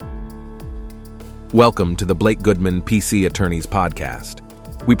Welcome to the Blake Goodman PC Attorneys Podcast.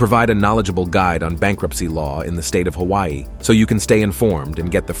 We provide a knowledgeable guide on bankruptcy law in the state of Hawaii so you can stay informed and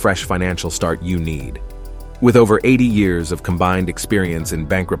get the fresh financial start you need. With over 80 years of combined experience in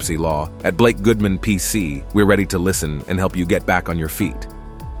bankruptcy law, at Blake Goodman PC, we're ready to listen and help you get back on your feet.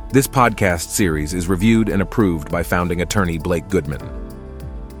 This podcast series is reviewed and approved by founding attorney Blake Goodman.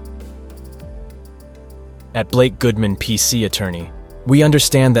 At Blake Goodman PC Attorney, we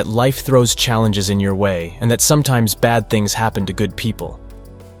understand that life throws challenges in your way and that sometimes bad things happen to good people.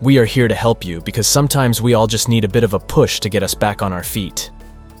 We are here to help you because sometimes we all just need a bit of a push to get us back on our feet.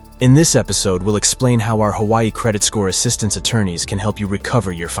 In this episode, we'll explain how our Hawaii credit score assistance attorneys can help you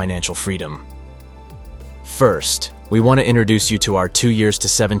recover your financial freedom. First, we want to introduce you to our 2 years to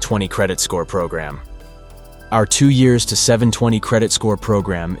 720 credit score program. Our 2 years to 720 credit score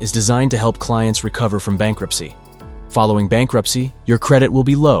program is designed to help clients recover from bankruptcy. Following bankruptcy, your credit will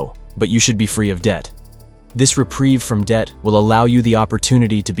be low, but you should be free of debt. This reprieve from debt will allow you the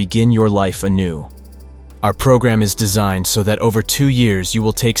opportunity to begin your life anew. Our program is designed so that over 2 years you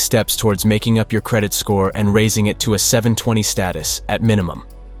will take steps towards making up your credit score and raising it to a 720 status at minimum.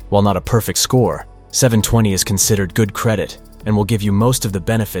 While not a perfect score, 720 is considered good credit and will give you most of the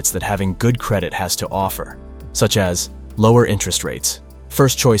benefits that having good credit has to offer, such as lower interest rates,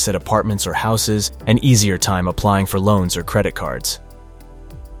 first choice at apartments or houses, and easier time applying for loans or credit cards.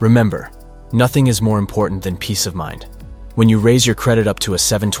 Remember, nothing is more important than peace of mind. When you raise your credit up to a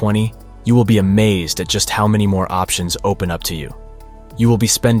 720, you will be amazed at just how many more options open up to you. You will be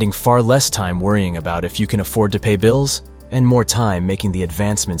spending far less time worrying about if you can afford to pay bills and more time making the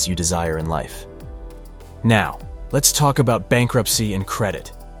advancements you desire in life. Now, let's talk about bankruptcy and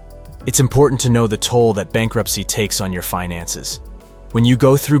credit. It's important to know the toll that bankruptcy takes on your finances. When you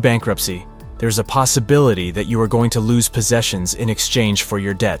go through bankruptcy, there's a possibility that you are going to lose possessions in exchange for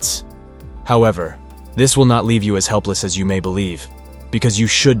your debts. However, this will not leave you as helpless as you may believe, because you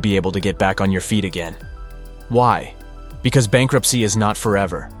should be able to get back on your feet again. Why? Because bankruptcy is not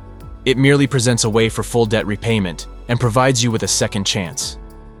forever. It merely presents a way for full debt repayment and provides you with a second chance.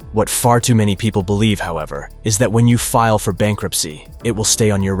 What far too many people believe, however, is that when you file for bankruptcy, it will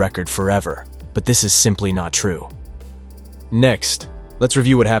stay on your record forever, but this is simply not true. Next, let's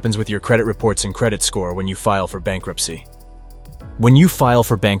review what happens with your credit reports and credit score when you file for bankruptcy. When you file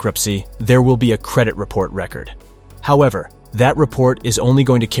for bankruptcy, there will be a credit report record. However, that report is only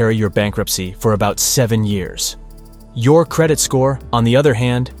going to carry your bankruptcy for about 7 years. Your credit score, on the other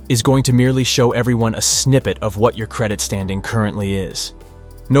hand, is going to merely show everyone a snippet of what your credit standing currently is.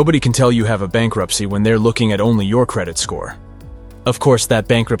 Nobody can tell you have a bankruptcy when they're looking at only your credit score. Of course, that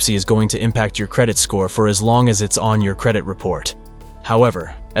bankruptcy is going to impact your credit score for as long as it's on your credit report.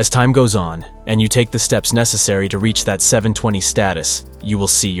 However, as time goes on, and you take the steps necessary to reach that 720 status, you will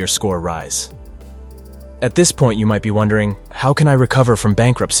see your score rise. At this point, you might be wondering, how can I recover from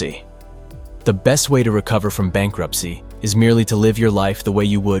bankruptcy? The best way to recover from bankruptcy is merely to live your life the way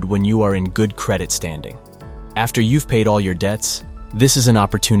you would when you are in good credit standing. After you've paid all your debts, this is an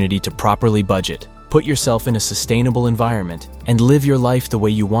opportunity to properly budget, put yourself in a sustainable environment, and live your life the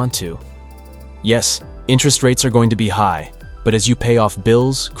way you want to. Yes, interest rates are going to be high, but as you pay off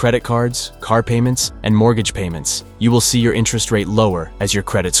bills, credit cards, car payments, and mortgage payments, you will see your interest rate lower as your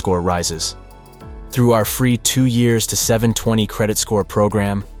credit score rises. Through our free 2 years to 720 credit score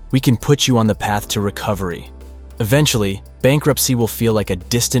program, we can put you on the path to recovery. Eventually, bankruptcy will feel like a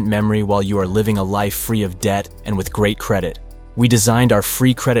distant memory while you are living a life free of debt and with great credit. We designed our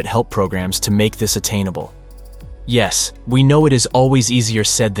free credit help programs to make this attainable. Yes, we know it is always easier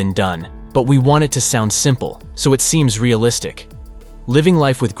said than done, but we want it to sound simple, so it seems realistic. Living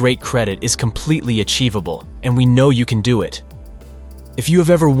life with great credit is completely achievable, and we know you can do it. If you have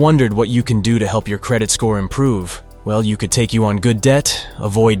ever wondered what you can do to help your credit score improve, well, you could take you on good debt,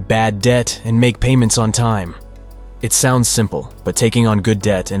 avoid bad debt, and make payments on time. It sounds simple, but taking on good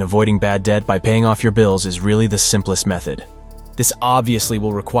debt and avoiding bad debt by paying off your bills is really the simplest method. This obviously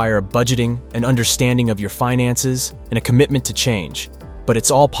will require budgeting, an understanding of your finances, and a commitment to change, but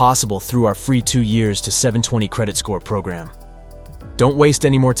it's all possible through our free 2 years to 720 credit score program. Don't waste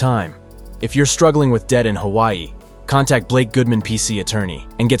any more time. If you're struggling with debt in Hawaii, contact Blake Goodman PC Attorney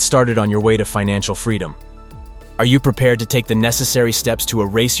and get started on your way to financial freedom. Are you prepared to take the necessary steps to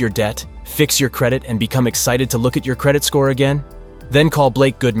erase your debt, fix your credit, and become excited to look at your credit score again? Then call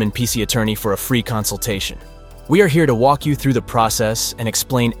Blake Goodman PC Attorney for a free consultation. We are here to walk you through the process and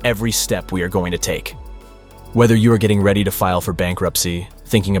explain every step we are going to take. Whether you are getting ready to file for bankruptcy,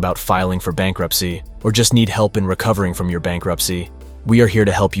 thinking about filing for bankruptcy, or just need help in recovering from your bankruptcy, we are here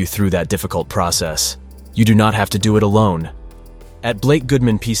to help you through that difficult process. You do not have to do it alone. At Blake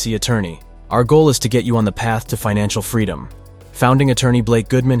Goodman PC Attorney, Our goal is to get you on the path to financial freedom. Founding Attorney Blake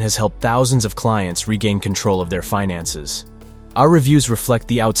Goodman has helped thousands of clients regain control of their finances. Our reviews reflect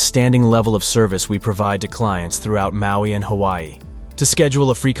the outstanding level of service we provide to clients throughout Maui and Hawaii. To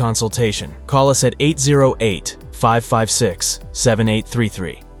schedule a free consultation, call us at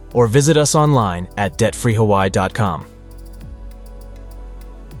 808-556-7833 or visit us online at debtfreehawaii.com.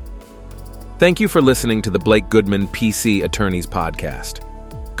 Thank you for listening to the Blake Goodman PC Attorneys Podcast.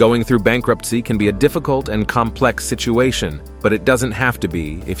 Going through bankruptcy can be a difficult and complex situation, but it doesn't have to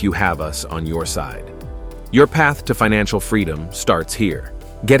be if you have us on your side. Your path to financial freedom starts here.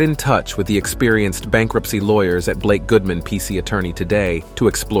 Get in touch with the experienced bankruptcy lawyers at Blake Goodman PC Attorney today to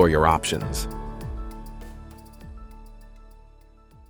explore your options.